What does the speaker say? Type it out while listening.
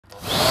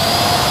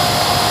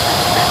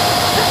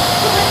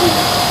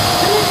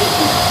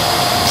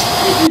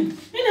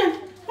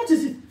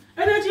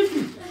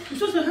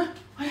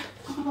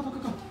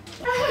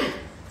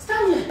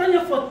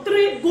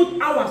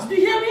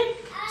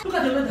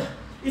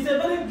It's a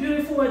very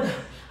beautiful weather.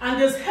 And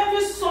there's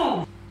heavy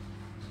sun.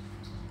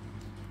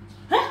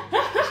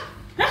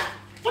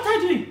 What are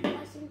you doing?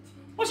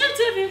 Watching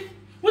TV.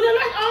 With the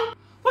light on.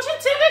 Watching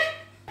TV.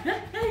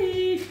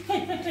 Hey.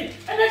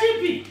 Energy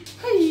B.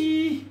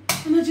 Hey.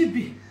 Energy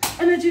B.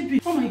 Energy B.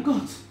 Oh my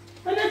God.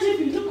 Energy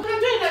B. Look, I'm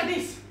doing like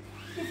this.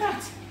 In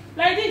fact,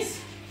 like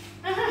this.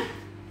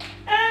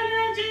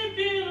 Energy B.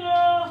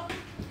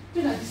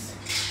 Do like this.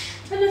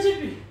 Energy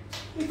B.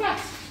 In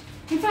fact,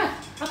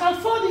 I can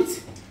fold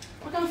it.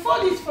 I can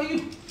fold it for you.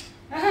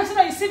 So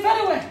that you see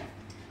very well.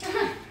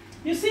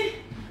 You see?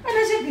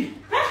 Energy B.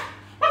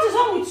 What is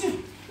wrong with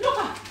you? Look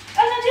at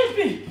Energy B.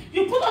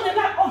 You put on the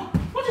light on.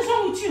 What is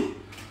wrong with you?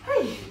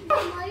 Hey.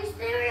 Mom, are you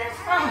serious?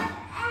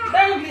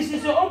 That English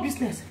is your own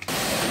business.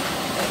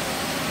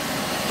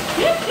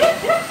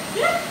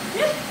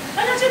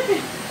 Energy B.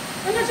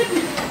 Energy B.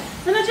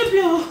 Energy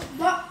B.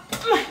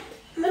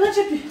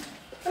 Energy B.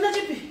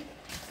 Energy B.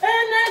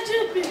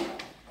 Energy B.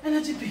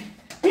 Energy B.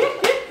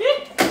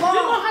 You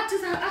know how to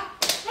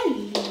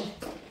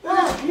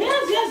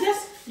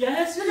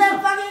Yes. Do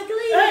that fucking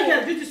clean.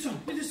 Yeah, do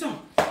this one.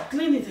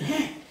 Clean it.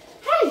 Hey,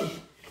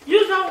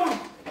 use that one.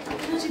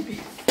 Energy B.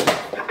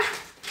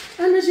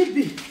 Energy B.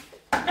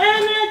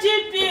 Energy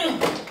B.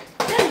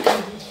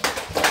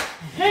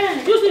 Hey,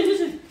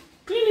 use it.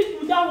 Clean it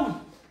with that one.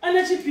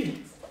 Energy B.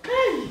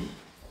 Hey.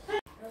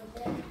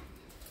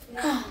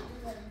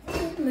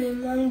 My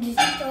mom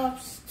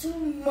disturbs too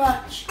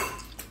much.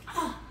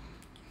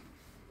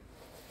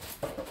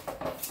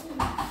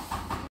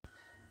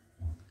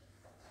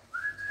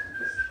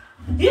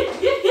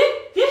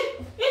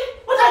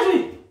 What are you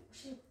doing?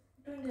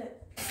 Doing that.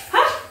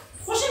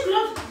 Washing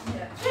clothes?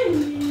 Yeah. Hey.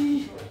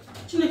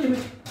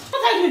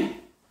 What are you doing?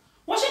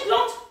 Washing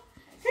clothes?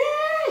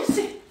 Hey,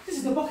 see, this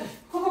is the bucket.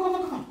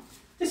 Come.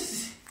 This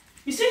is,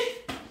 you see?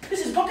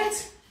 This is bucket.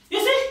 You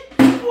see?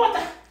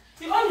 Water.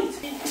 You on it.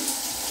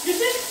 You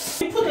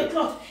see? You put the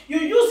cloth. You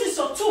use this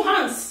for 2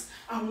 hands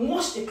and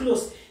wash the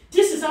clothes.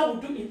 This is how we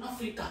do in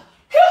Africa.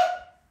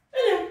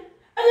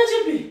 Energy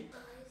B.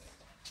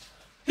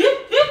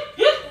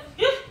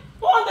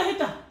 Who on the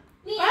heater?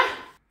 Me.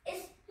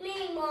 It's me,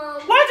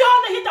 Mom. Why do you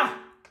on the heater?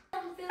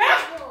 I'm feeling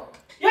cold.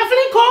 You're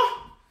feeling cold?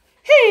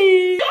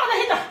 Hey, you're on the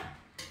heater.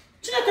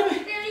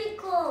 I'm feeling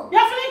cold.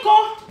 You're feeling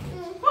cold?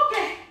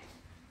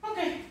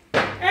 Okay.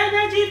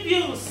 Energy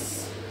bills.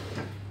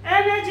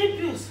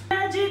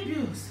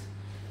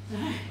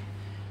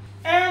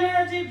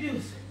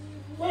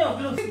 Where your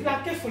bills? Big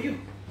blanket for you.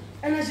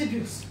 Energy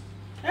bills.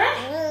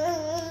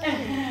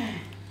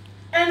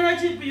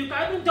 Energy bill. You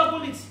can even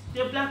double it.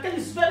 The blanket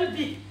is very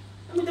big.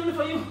 Let me double it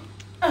for you.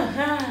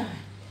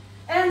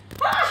 And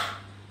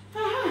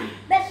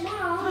But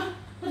Mom.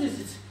 What is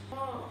it?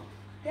 Mom,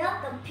 you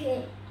have to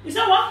pay. Is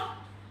that what?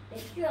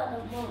 If you are the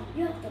mom,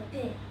 you have to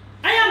pay.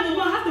 I am the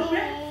one. I have to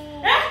pay.